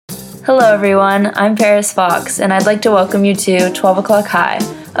Hello, everyone. I'm Paris Fox, and I'd like to welcome you to 12 O'Clock High,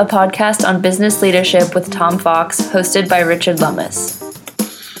 a podcast on business leadership with Tom Fox, hosted by Richard Lummis.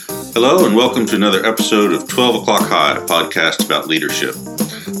 Hello, and welcome to another episode of 12 O'Clock High, a podcast about leadership.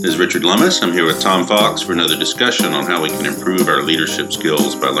 This is Richard Lummis. I'm here with Tom Fox for another discussion on how we can improve our leadership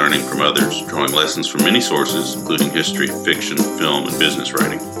skills by learning from others, drawing lessons from many sources, including history, fiction, film, and business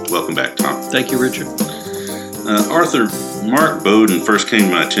writing. Welcome back, Tom. Thank you, Richard. Arthur, Mark Bowden first came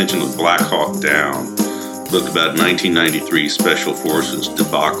to my attention with Black Hawk Down, book about 1993 Special Forces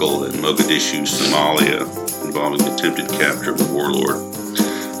debacle in Mogadishu, Somalia, involving the attempted capture of a warlord.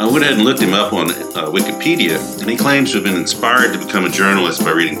 I went ahead and looked him up on Wikipedia, and he claims to have been inspired to become a journalist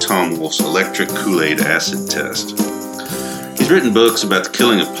by reading Tom Wolfe's Electric Kool-Aid Acid Test. He's written books about the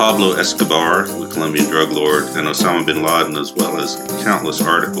killing of Pablo Escobar, the Colombian drug lord, and Osama bin Laden, as well as countless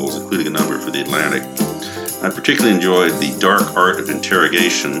articles, including a number for The Atlantic. I particularly enjoyed The Dark Art of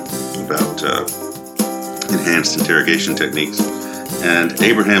Interrogation, about enhanced interrogation techniques, and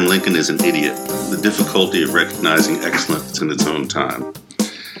Abraham Lincoln is an Idiot, the difficulty of recognizing excellence in its own time.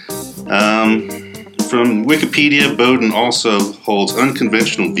 From Wikipedia, Bowden also holds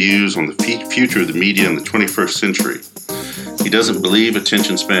unconventional views on the future of the media in the 21st century. He doesn't believe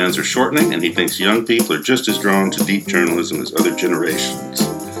attention spans are shortening, and he thinks young people are just as drawn to deep journalism as other generations.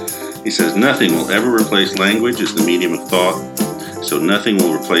 He says nothing will ever replace language as the medium of thought, so nothing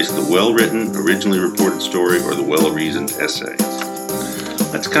will replace the well-written, originally reported story or the well-reasoned essay.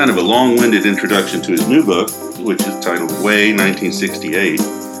 That's kind of a long-winded introduction to his new book, which is titled Way 1968,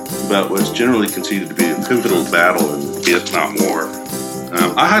 about what's generally considered to be a pivotal battle in the Vietnam War.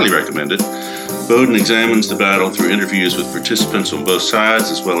 I highly recommend it. Bowden examines the battle through interviews with participants on both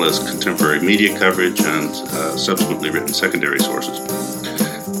sides, as well as contemporary media coverage and subsequently written secondary sources.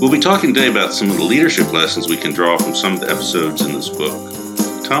 We'll be talking today about some of the leadership lessons we can draw from some of the episodes in this book.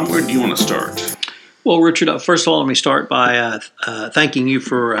 Tom, where do you want to start? Well, Richard, first of all, let me start by thanking you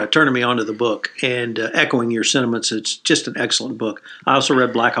for turning me onto the book and echoing your sentiments. It's just an excellent book. I also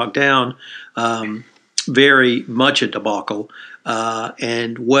read Black Hawk Down, very much a debacle,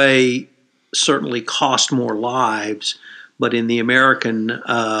 and Way certainly cost more lives. But in the American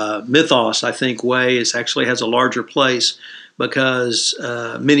mythos, I think Way actually has a larger place because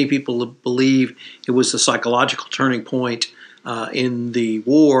many people believe it was the psychological turning point in the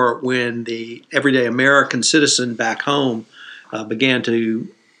war when the everyday American citizen back home began to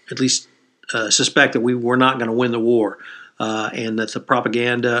at least suspect that we were not going to win the war, and that the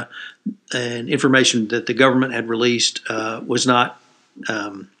propaganda and information that the government had released was not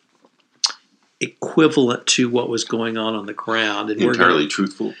equivalent to what was going on the ground. And entirely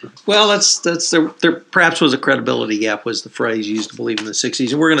truthful. Well, there perhaps was a credibility gap, was the phrase used to believe in the 60s.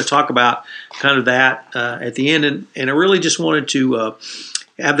 And we're going to talk about kind of that at the end. And I really just wanted to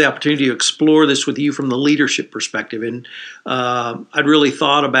have the opportunity to explore this with you from the leadership perspective. And I'd really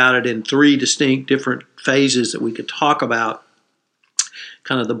thought about it in three distinct different phases that we could talk about,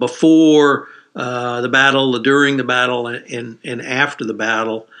 kind of the before the battle, the during the battle, and after the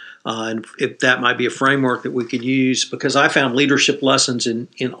battle. And if that might be a framework that we could use, because I found leadership lessons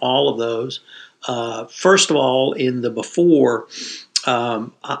in all of those. First of all, in the before, I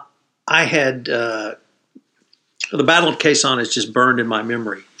had the Battle of Khe Sanh is just burned in my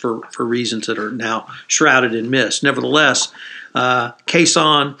memory for reasons that are now shrouded in mist. Nevertheless, Khe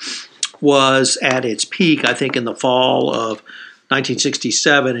Sanh was at its peak, I think, in the fall of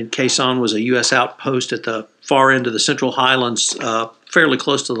 1967, and Khe Sanh was a U.S. outpost at the far end of the Central Highlands, fairly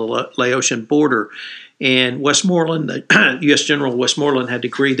close to the Laotian border. And Westmoreland, the U.S. General Westmoreland, had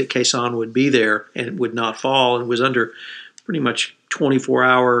decreed that Khe Sanh would be there and would not fall, and was under pretty much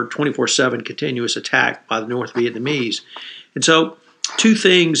 24-7 continuous attack by the North Vietnamese. And so two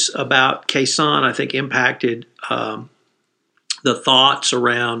things about Khe Sanh, I think, impacted the thought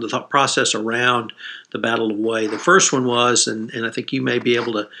process around the Battle of Way. The first one was, and I think you may be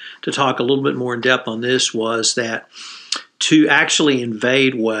able to talk a little bit more in depth on this, was that to actually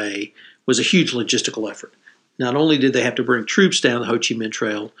invade Way was a huge logistical effort. Not only did they have to bring troops down the Ho Chi Minh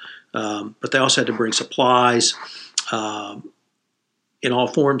Trail, but they also had to bring supplies in all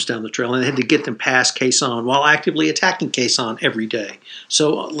forms down the trail, and they had to get them past Khe Sanh while actively attacking Khe Sanh every day.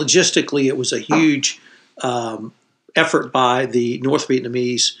 So logistically, it was a huge effort by the North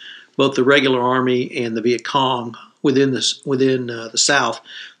Vietnamese, both the regular army and the Viet Cong within the South.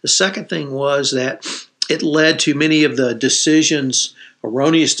 The second thing was that it led to many of the decisions,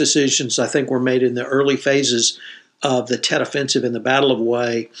 erroneous decisions, I think, were made in the early phases of the Tet Offensive and the Battle of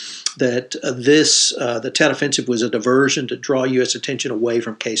Way, that the Tet Offensive was a diversion to draw U.S. attention away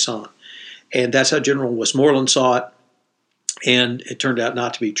from Khe Sanh. And that's how General Westmoreland saw it. and it turned out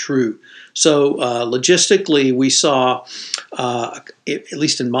not to be true. So logistically, we saw, at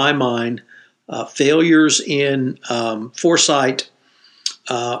least in my mind, failures in foresight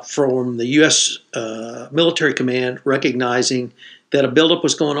from the U.S. Military Command, recognizing that a buildup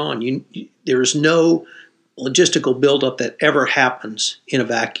was going on. There is no logistical buildup that ever happens in a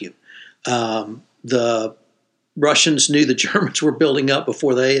vacuum. The Russians knew the Germans were building up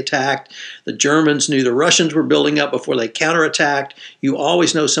before they attacked. The Germans knew the Russians were building up before they counterattacked. You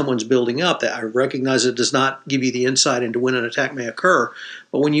always know someone's building up. That I recognize it does not give you the insight into when an attack may occur.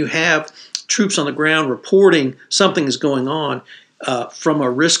 But when you have troops on the ground reporting something is going on, from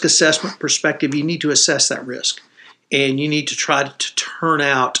a risk assessment perspective, you need to assess that risk. And you need to try to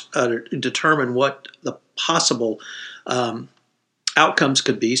determine what the possible outcomes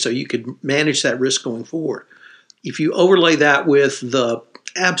could be so you could manage that risk going forward. If you overlay that with the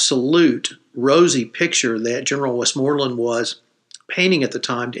absolute rosy picture that General Westmoreland was painting at the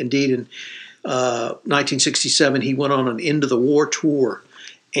time, indeed in 1967 he went on an end of the war tour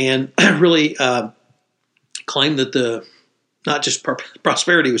and really claimed that not just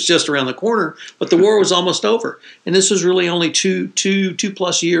prosperity was just around the corner, but the war was almost over. And this was really only two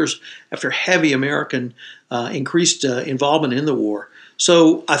plus years after heavy American increased involvement in the war.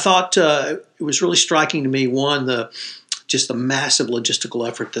 So I thought it was really striking to me, one, just the massive logistical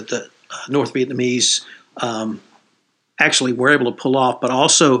effort that the North Vietnamese actually were able to pull off, but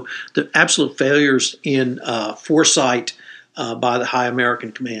also the absolute failures in foresight by the high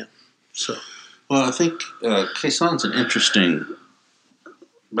American command. So, well, I think Khe San's an interesting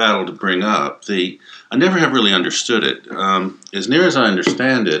battle to bring up. I never have really understood it. As near as I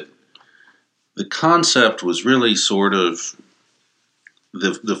understand it, the concept was really sort of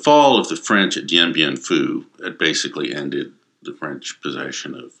the fall of the French at Dien Bien Phu had basically ended the French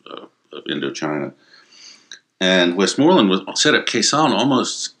possession of Indochina. And Westmoreland set up Khe Sanh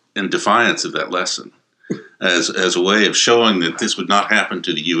almost in defiance of that lesson, as a way of showing that this would not happen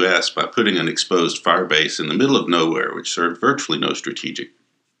to the U.S. by putting an exposed fire base in the middle of nowhere, which served virtually no strategic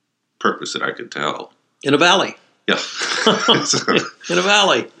purpose that I could tell. In a valley. Yeah. In a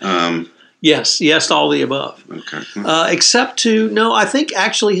valley. Yes, to all the above. Okay. I think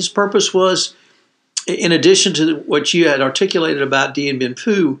actually his purpose was, in addition to what you had articulated about Dien Bien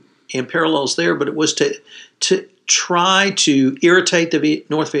Phu and parallels there, but it was to try to irritate the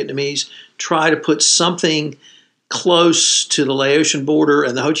North Vietnamese, try to put something close to the Laotian border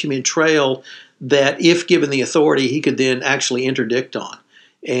and the Ho Chi Minh Trail that, if given the authority, he could then actually interdict on.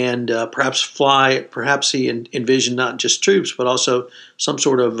 And perhaps he envisioned not just troops, but also some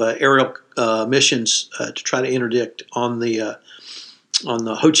sort of aerial missions to try to interdict on the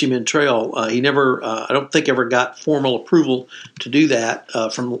Ho Chi Minh Trail. He never, I don't think, ever got formal approval to do that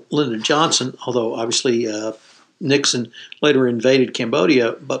from Lyndon Johnson, although obviously Nixon later invaded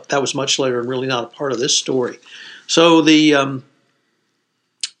Cambodia, but that was much later and really not a part of this story. So before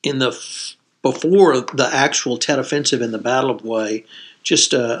the actual Tet Offensive in the Battle of Hue,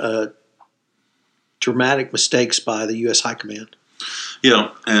 just dramatic mistakes by the U.S. High Command.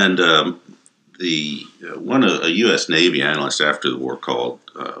 Yeah, and a U.S. Navy analyst after the war called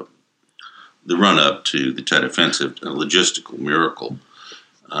the run-up to the Tet Offensive a logistical miracle.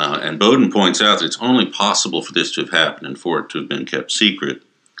 And Bowden points out that it's only possible for this to have happened and for it to have been kept secret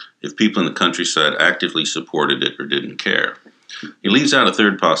if people in the countryside actively supported it or didn't care. He leaves out a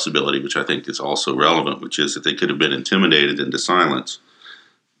third possibility, which I think is also relevant, which is that they could have been intimidated into silence.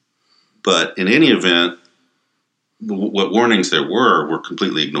 But in any event, what warnings there were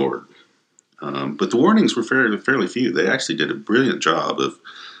completely ignored. But the warnings were fairly few. They actually did a brilliant job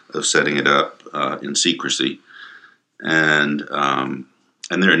of setting it up in secrecy. And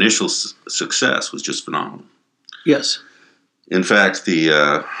their initial success was just phenomenal. Yes. In fact,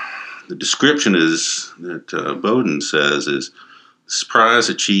 the description is that Bowden says is, surprise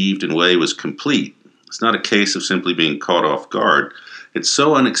achieved in Hue was complete. It's not a case of simply being caught off guard. It's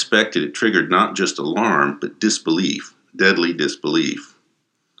so unexpected it triggered not just alarm, but disbelief, deadly disbelief.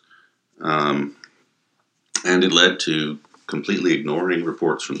 And it led to completely ignoring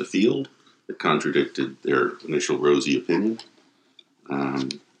reports from the field that contradicted their initial rosy opinion.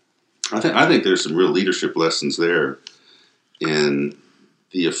 I think there's some real leadership lessons there in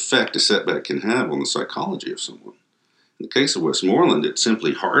the effect a setback can have on the psychology of someone. In the case of Westmoreland, it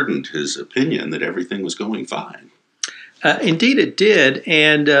simply hardened his opinion that everything was going fine. Indeed, it did,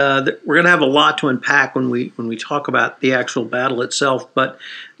 and we're going to have a lot to unpack when we talk about the actual battle itself. But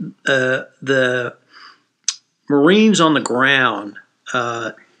the Marines on the ground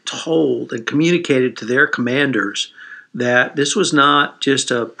told and communicated to their commanders that this was not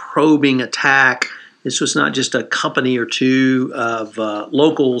just a probing attack This was not just a company or two of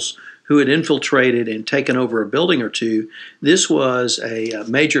locals who had infiltrated and taken over a building or two. This was a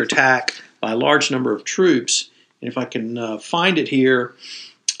major attack by a large number of troops. And if I can find it here,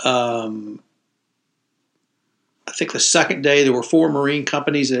 I think the second day there were 4 Marine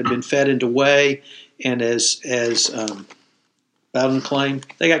companies that had been fed into Way, and as Bowden claimed,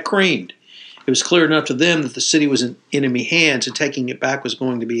 they got creamed. It was clear enough to them that the city was in enemy hands and taking it back was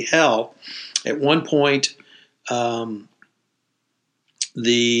going to be hell. At one point,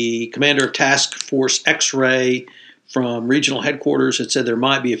 the commander of Task Force X-Ray from regional headquarters had said there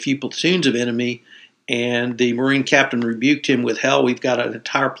might be a few platoons of enemy, and the Marine captain rebuked him with, hell, we've got an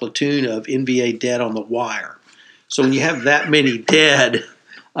entire platoon of NVA dead on the wire. So when you have that many dead,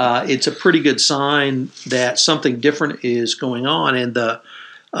 it's a pretty good sign that something different is going on. And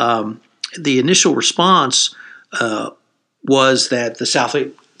the initial response was that the South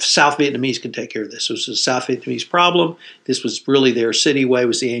Vietnamese could take care of this. It was a South Vietnamese problem. This was really their city. Way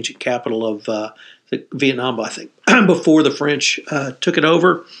was the ancient capital of Vietnam, I think, before the French took it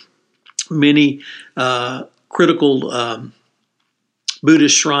over. Many critical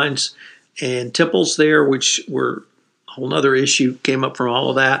Buddhist shrines and temples there, which were a whole other issue, came up from all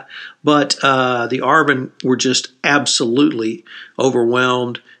of that. But the ARVN were just absolutely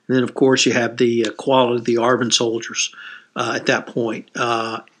overwhelmed. And then, of course, you have the quality of the ARVN soldiers at that point.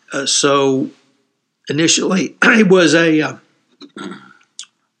 So initially, it was a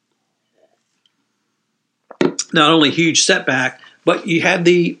not only huge setback, but you had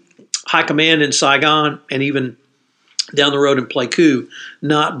the high command in Saigon and even down the road in Pleiku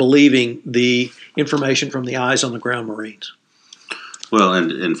not believing the information from the eyes on the ground Marines. Well,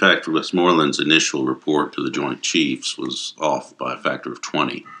 and in fact, Westmoreland's initial report to the Joint Chiefs was off by a factor of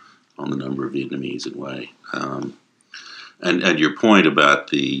 20 on the number of Vietnamese in Way. And your point about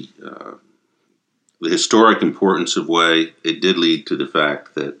the historic importance of Way, it did lead to the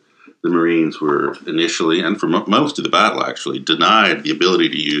fact that the Marines were initially, and for most of the battle actually, denied the ability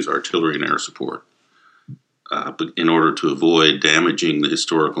to use artillery and air support in order to avoid damaging the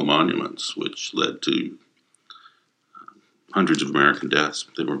historical monuments, which led to hundreds of American deaths.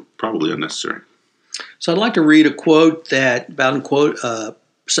 They were probably unnecessary. So I'd like to read a quote that Bowden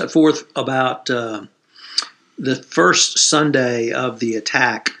set forth about the first Sunday of the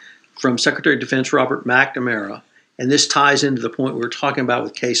attack from Secretary of Defense Robert McNamara. And this ties into the point we were talking about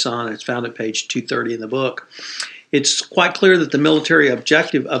with Khe Sanh. It's found at page 230 in the book. It's quite clear that the military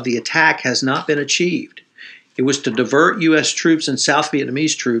objective of the attack has not been achieved. It was to divert U.S. troops and South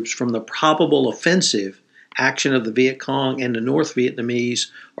Vietnamese troops from the probable offensive action of the Viet Cong and the North Vietnamese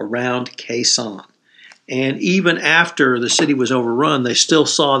around Khe Sanh. And even after the city was overrun, they still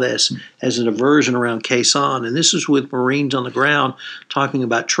saw this as a diversion around Khe Sanh. And this is with Marines on the ground talking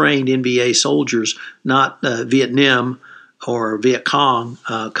about trained NVA soldiers, not Viet Minh or Viet Cong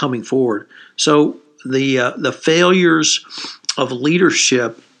coming forward. So the failures of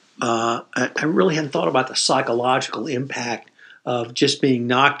leadership, I really hadn't thought about the psychological impact of just being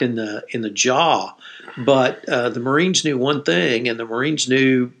knocked in the jaw. But the Marines knew one thing, and the Marines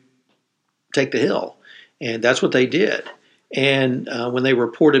knew take the hill. And that's what they did. And when they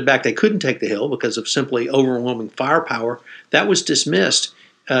reported back they couldn't take the hill because of simply overwhelming firepower, that was dismissed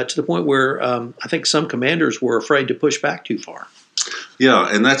to the point where I think some commanders were afraid to push back too far. Yeah,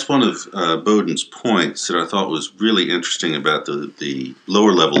 and that's one of Bowden's points that I thought was really interesting about the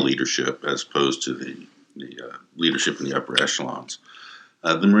lower level leadership as opposed to the leadership in the upper echelons.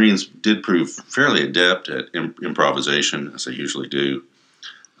 The Marines did prove fairly adept at improvisation, as they usually do.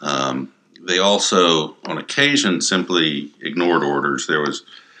 They also, on occasion, simply ignored orders. There was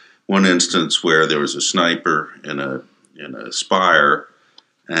one instance where there was a sniper in a spire,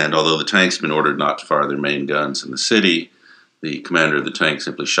 and although the tanks had been ordered not to fire their main guns in the city, the commander of the tank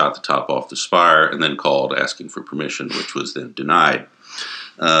simply shot the top off the spire and then called asking for permission, which was then denied.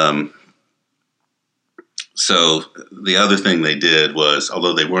 So the other thing they did was,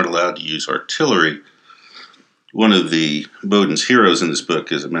 although they weren't allowed to use artillery, one of the Bowden's heroes in this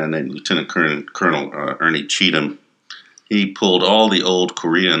book is a man named Lieutenant Colonel Ernie Cheatham. He pulled all the old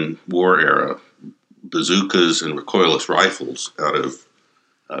Korean War era bazookas and recoilless rifles out of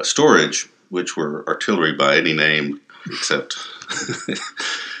storage, which were artillery by any name except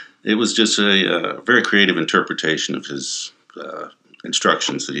it was just a very creative interpretation of his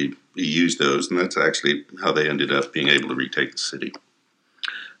instructions that he used those, and that's actually how they ended up being able to retake the city.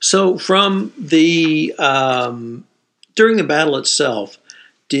 So from the during the battle itself,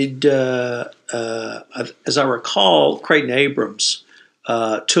 did as I recall, Creighton Abrams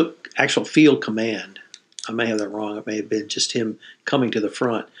took actual field command. I may have that wrong. It may have been just him coming to the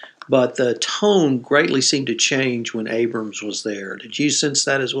front. but the tone greatly seemed to change when Abrams was there. Did you sense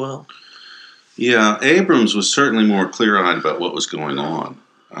that as well? Yeah, Abrams was certainly more clear-eyed about what was going on.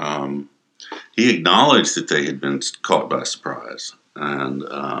 He acknowledged that they had been caught by surprise, and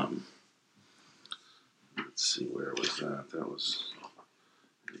let's see, where was that? That was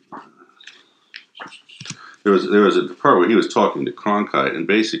there was a part where he was talking to Cronkite and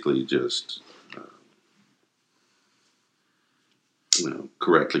basically just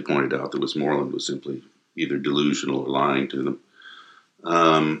correctly pointed out that Westmoreland was simply either delusional or lying to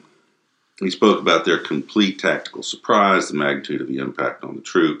them. He spoke about their complete tactical surprise, the magnitude of the impact on the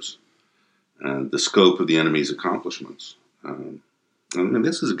troops, and the scope of the enemy's accomplishments.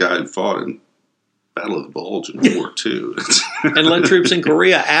 This is a guy who fought in Battle of the Bulge in World War II. And led troops in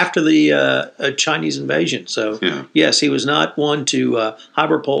Korea after the Chinese invasion. So, yes, he was not one to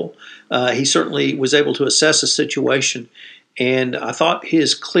hyperpole. He certainly was able to assess the situation. And I thought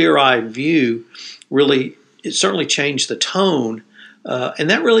his clear-eyed view it certainly changed the tone. And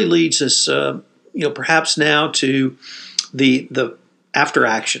that really leads us, perhaps now to the after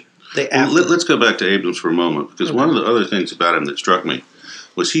action. Let's go back to Abrams for a moment, because one of the other things about him that struck me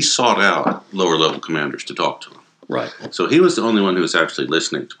was he sought out lower-level commanders to talk to him. Right. So he was the only one who was actually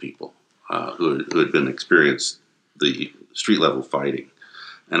listening to people who had been experienced the street-level fighting.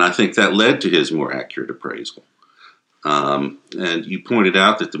 And I think that led to his more accurate appraisal. And you pointed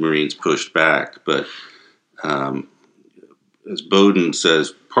out that the Marines pushed back, but as Bowden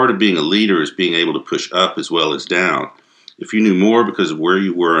says, part of being a leader is being able to push up as well as down. If you knew more because of where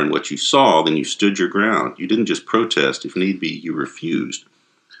you were and what you saw, then you stood your ground. You didn't just protest. If need be, you refused.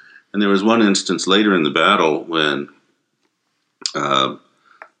 And there was one instance later in the battle when the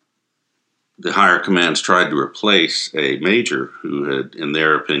higher commands tried to replace a major who had, in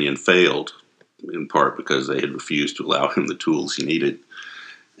their opinion, failed, in part because they had refused to allow him the tools he needed.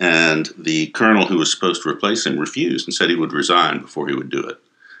 And the colonel who was supposed to replace him refused and said he would resign before he would do it.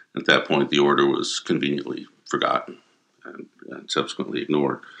 At that point, the order was conveniently forgotten and subsequently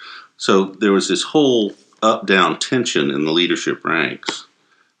ignored. So there was this whole up-down tension in the leadership ranks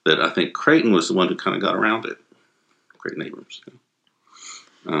that I think Creighton was the one who kind of got around it. Creighton Abrams,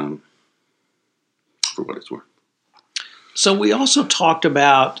 for what it's worth. So we also talked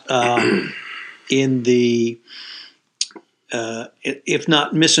about in the if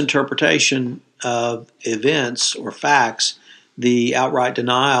not misinterpretation of events or facts, the outright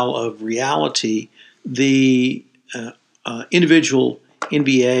denial of reality, the individual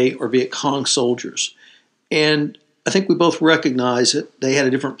NBA or Viet Cong soldiers. And I think we both recognize that they had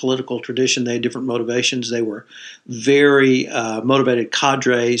a different political tradition. They had different motivations. They were very motivated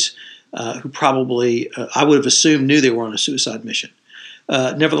cadres who probably, I would have assumed, knew they were on a suicide mission.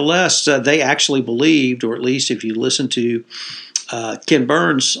 Nevertheless, they actually believed, or at least if you listen to Ken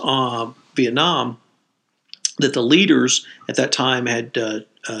Burns on Vietnam, that the leaders at that time had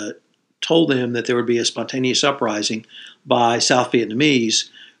told them that there would be a spontaneous uprising by South Vietnamese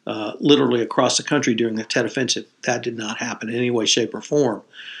literally across the country during the Tet Offensive. That did not happen in any way, shape, or form.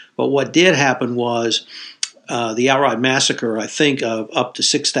 But what did happen was the outright massacre, I think, of up to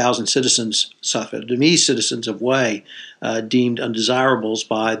 6,000 citizens, South Vietnamese citizens of Hue, deemed undesirables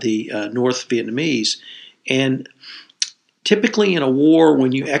by the North Vietnamese. And typically in a war,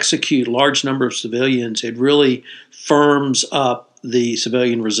 when you execute a large number of civilians, it really firms up the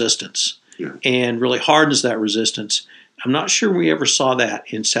civilian resistance and really hardens that resistance. I'm not sure we ever saw that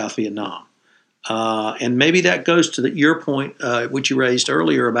in South Vietnam. And maybe that goes to your point, which you raised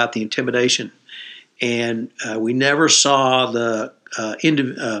earlier about the intimidation. And we never saw the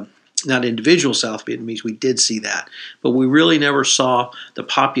not individual South Vietnamese. We did see that. But we really never saw the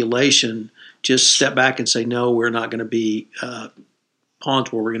population just step back and say, no, we're not going to be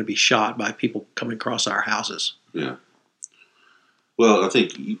pawns where we're going to be shot by people coming across our houses. Yeah. Well, I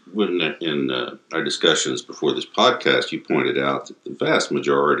think in our discussions before this podcast, you pointed out that the vast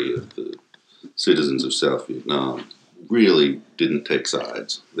majority of the citizens of South Vietnam really didn't take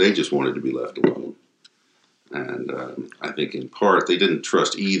sides. They just wanted to be left alone. And I think in part they didn't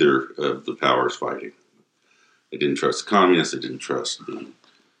trust either of the powers fighting. They didn't trust the communists. They didn't trust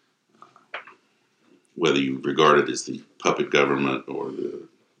whether you regard it as the puppet government or the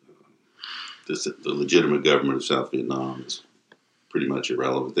legitimate government of South Vietnam is pretty much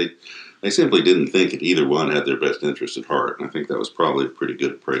irrelevant. They simply didn't think that either one had their best interest at heart. And I think that was probably a pretty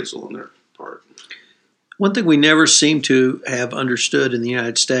good appraisal on their part. One thing we never seem to have understood in the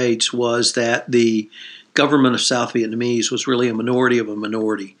United States was that the government of South Vietnamese was really a minority of a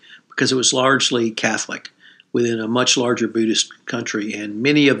minority because it was largely Catholic within a much larger Buddhist country. And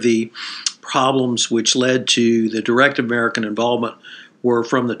many of the problems which led to the direct American involvement were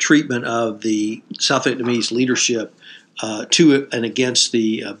from the treatment of the South Vietnamese leadership to and against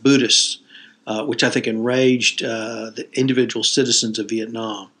the Buddhists, which I think enraged the individual citizens of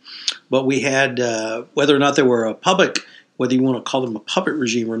Vietnam. But we had, whether or not they were whether you want to call them a puppet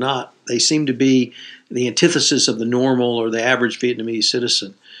regime or not, they seem to be the antithesis of the normal or the average Vietnamese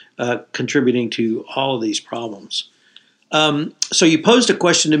citizen, contributing to all of these problems. So you posed a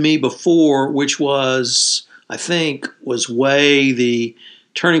question to me before, which was, I think, was the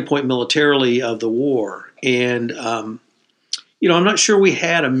turning point militarily of the war. And, I'm not sure we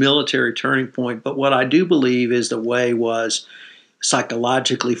had a military turning point, but what I do believe is the way was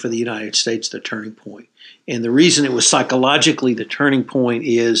psychologically for the United States the turning point. And the reason it was psychologically the turning point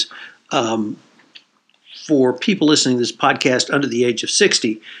is for people listening to this podcast under the age of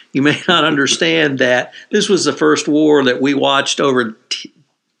 60, you may not understand that this was the first war that we watched over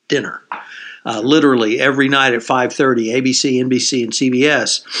dinner. Literally every night at 5:30, ABC, NBC, and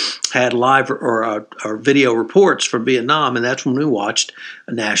CBS had live or video reports from Vietnam, and that's when we watched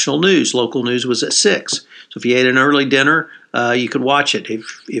national news. Local news was at 6. So if you ate an early dinner, you could watch it.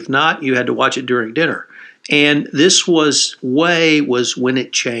 If not, you had to watch it during dinner. And this was when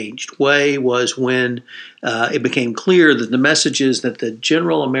it changed. Was when it became clear that the messages that the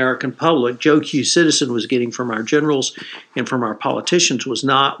general American public, Joe Q. Citizen, was getting from our generals and from our politicians was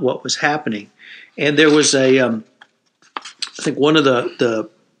not what was happening. And there was I think one of the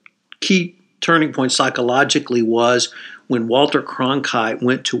key turning points psychologically was when Walter Cronkite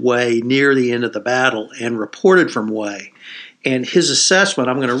went to Hue near the end of the battle and reported from Hue. And his assessment,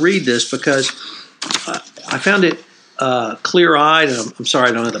 I'm going to read this because I found it clear-eyed. I'm sorry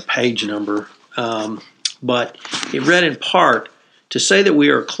I don't have the page number, but it read in part, to say that we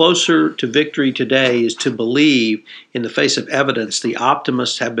are closer to victory today is to believe, in the face of evidence, the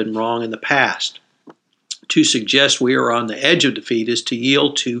optimists have been wrong in the past. To suggest we are on the edge of defeat is to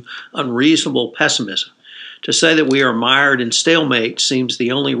yield to unreasonable pessimism. To say that we are mired in stalemate seems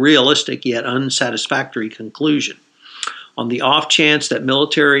the only realistic yet unsatisfactory conclusion. On the off chance that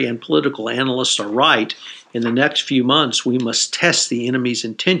military and political analysts are right, in the next few months we must test the enemy's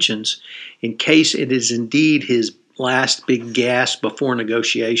intentions in case it is indeed his last big gasp before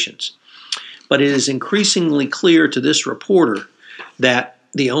negotiations. But it is increasingly clear to this reporter that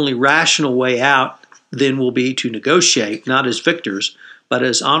the only rational way out then will be to negotiate, not as victors, but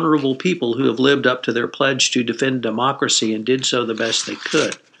as honorable people who have lived up to their pledge to defend democracy and did so the best they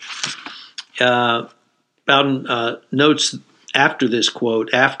could. Bowden notes after this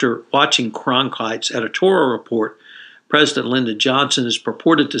quote, after watching Cronkite's editorial report, President Lyndon Johnson is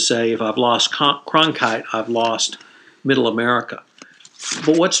purported to say, if I've lost Cronkite, I've lost Middle America.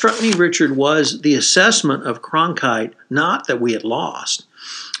 But what struck me, Richard, was the assessment of Cronkite, not that we had lost.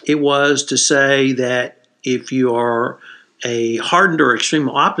 It was to say that if you are a hardened or extreme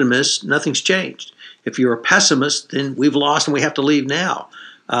optimist, nothing's changed. If you're a pessimist, then we've lost and we have to leave now.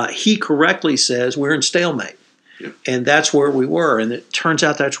 He correctly says we're in stalemate. Yep. And that's where we were. And it turns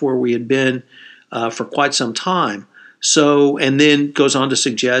out that's where we had been for quite some time. So, and then goes on to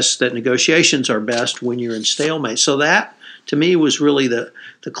suggest that negotiations are best when you're in stalemate. So that, to me, was really the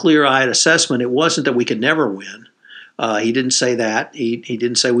clear-eyed assessment. It wasn't that we could never win. He didn't say that. He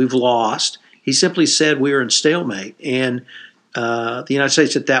didn't say we've lost. He simply said we were in stalemate. And the United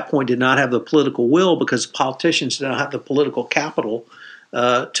States at that point did not have the political will because politicians did not have the political capital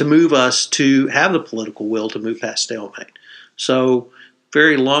to move us to have the political will to move past stalemate. So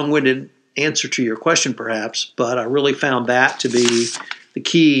very long-winded answer to your question, perhaps, but I really found that to be the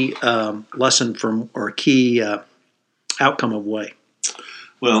key lesson from, or key outcome of Hue.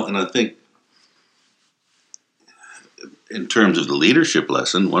 Well, and I think in terms of the leadership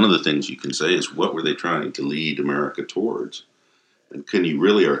lesson, one of the things you can say is what were they trying to lead America towards? And can you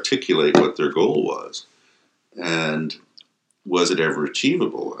really articulate what their goal was? And was it ever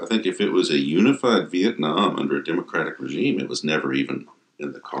achievable? I think if it was a unified Vietnam under a democratic regime, it was never even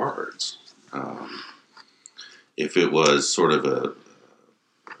in the cards. If it was sort of a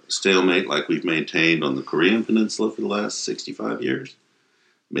stalemate like we've maintained on the Korean Peninsula for the last 65 years,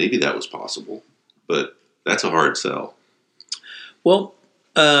 maybe that was possible. But that's a hard sell. Well,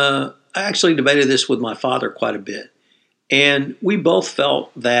 I actually debated this with my father quite a bit. And we both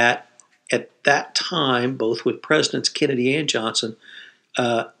felt that at that time, both with Presidents Kennedy and Johnson,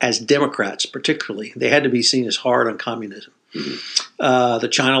 as Democrats particularly, they had to be seen as hard on communism. Mm-hmm. The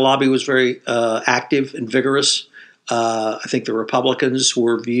China lobby was very active and vigorous. I think the Republicans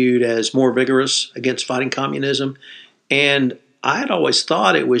were viewed as more vigorous against fighting communism. And I had always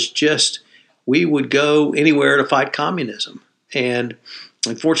thought it was just we would go anywhere to fight communism. And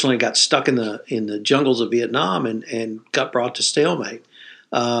unfortunately got stuck in the jungles of Vietnam and got brought to stalemate.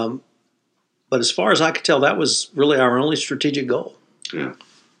 But as far as I could tell, that was really our only strategic goal. Yeah.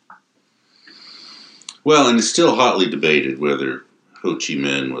 Well, and it's still hotly debated whether Ho Chi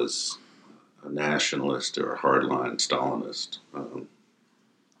Minh was a nationalist or a hardline Stalinist.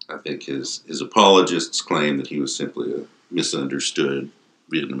 I think his apologists claim that he was simply a misunderstood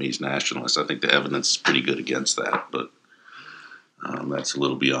Vietnamese nationalist. I think the evidence is pretty good against that, but that's a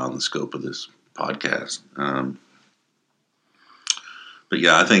little beyond the scope of this podcast. But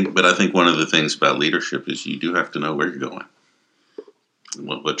yeah, I think one of the things about leadership is you do have to know where you're going and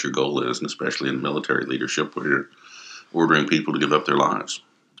what your goal is, and especially in military leadership where you're ordering people to give up their lives.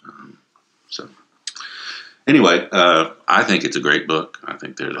 So anyway, I think it's a great book. I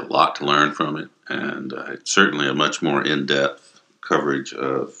think there's a lot to learn from it, and it's certainly a much more in-depth coverage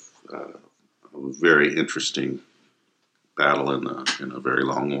of a very interesting battle in a very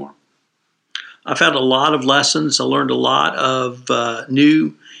long war. I found a lot of lessons. I learned a lot of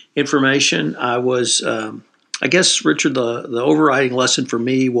new information. I was, I guess, Richard, the overriding lesson for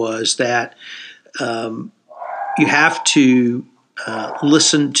me was that you have to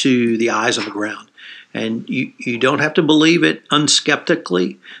listen to the eyes on the ground. And you don't have to believe it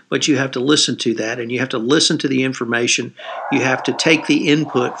unskeptically, but you have to listen to that, and you have to listen to the information. You have to take the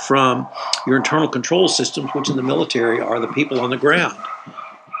input from your internal control systems, which in the military are the people on the ground,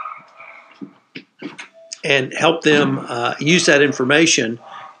 and help them use that information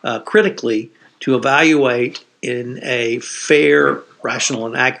critically to evaluate in a fair, rational,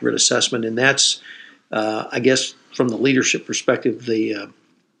 and accurate assessment. And that's, I guess, from the leadership perspective, the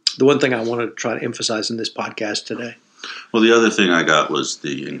one thing I wanted to try to emphasize in this podcast today. Well, the other thing I got was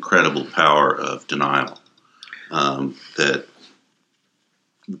the incredible power of denial. That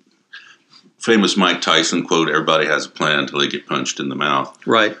famous Mike Tyson quote, "Everybody has a plan until they get punched in the mouth."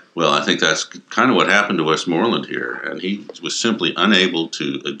 Right. Well, I think that's kind of what happened to Westmoreland here. And he was simply unable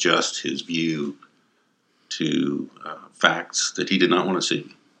to adjust his view to facts that he did not want to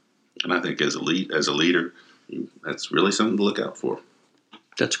see. And I think as a leader, that's really something to look out for.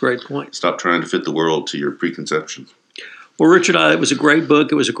 That's a great point. Stop trying to fit the world to your preconceptions. Well, Richard, it was a great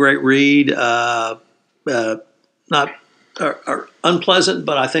book. It was a great read. Not unpleasant,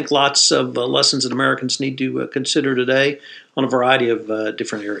 but I think lots of lessons that Americans need to consider today on a variety of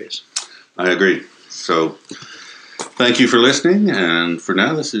different areas. I agree. So thank you for listening. And for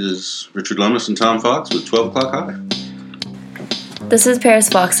now, this is Richard Lummis and Tom Fox with 12 O'Clock High. This is Paris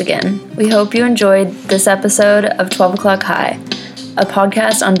Fox again. We hope you enjoyed this episode of 12 O'Clock High, a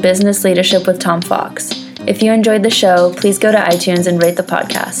podcast on business leadership with Tom Fox. If you enjoyed the show, please go to iTunes and rate the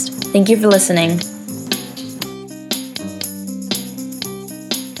podcast. Thank you for listening.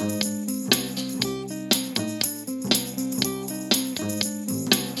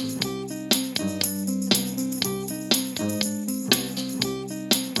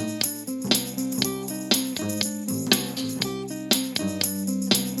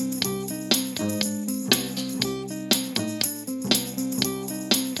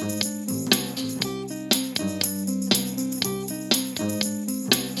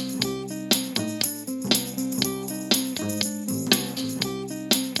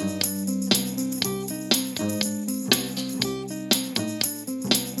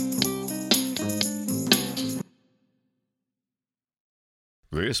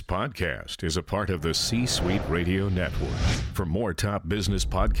 This podcast is a part of the C-Suite Radio Network. For more top business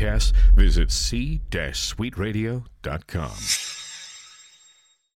podcasts, visit c-suiteradio.com.